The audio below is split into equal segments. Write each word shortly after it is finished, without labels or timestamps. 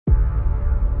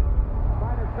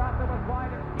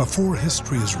Before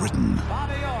history is written,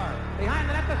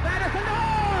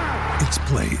 it's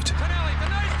played.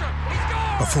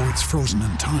 Before it's frozen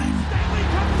in time,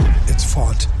 it's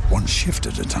fought one shift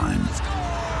at a time.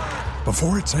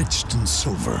 Before it's etched in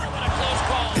silver,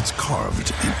 it's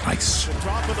carved in ice.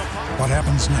 What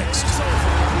happens next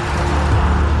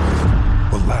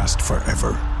will last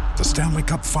forever. The Stanley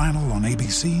Cup Final on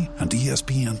ABC and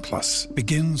ESPN Plus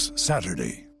begins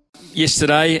Saturday.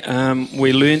 Yesterday,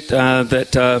 we learnt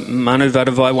that Manu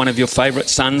Vatuvei, one of your favourite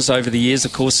sons over the years,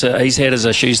 of course, he's had his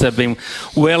issues. They've been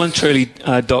well and truly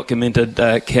documented,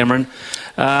 Cameron,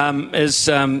 has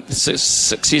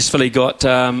successfully got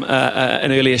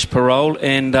an early-ish parole,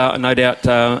 and no doubt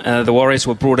the Warriors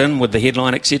were brought in with the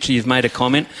headline, etc. You've made a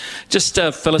comment. Just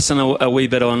fill us in a wee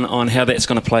bit on how that's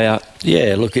going to play out.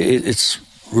 Yeah, look, it's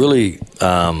really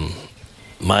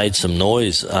made some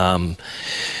noise.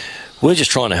 We're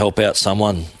just trying to help out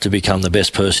someone to become the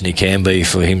best person he can be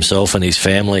for himself and his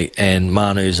family, and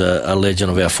Manu's a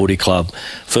legend of our footy club.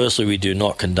 Firstly, we do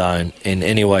not condone in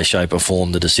any way, shape or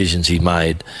form the decisions he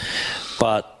made,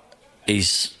 but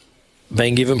he's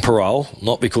been given parole,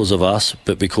 not because of us,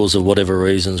 but because of whatever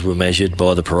reasons were measured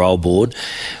by the parole board.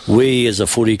 We as a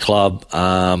footy club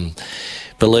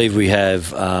believe we have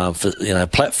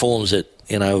platforms that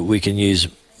we can use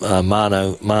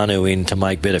Manu in to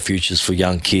make better futures for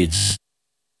young kids,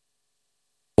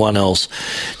 one else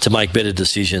to make better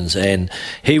decisions, and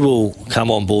he will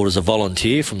come on board as a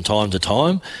volunteer from time to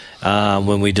time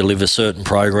when we deliver certain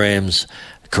programs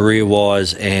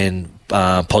career-wise and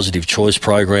positive choice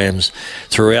programs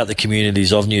throughout the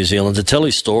communities of New Zealand to tell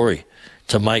his story,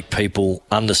 to make people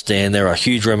understand there are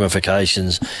huge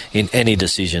ramifications in any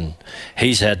decision.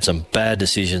 He's had some bad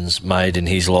decisions made in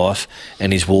his life,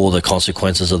 and he's wore the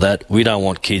consequences of that. We don't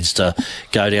want kids to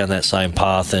go down that same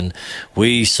path, and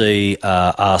we see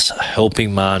us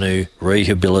helping Manu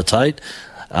rehabilitate.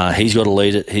 He's got to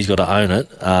lead it, he's got to own it,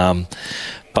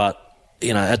 but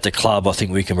at the club, I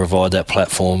think we can provide that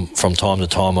platform from time to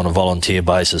time on a volunteer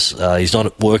basis. He's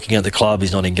not working at the club.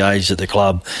 He's not engaged at the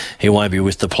club. He won't be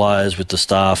with the players, with the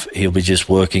staff. He'll be just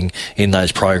working in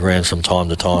those programs from time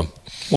to time.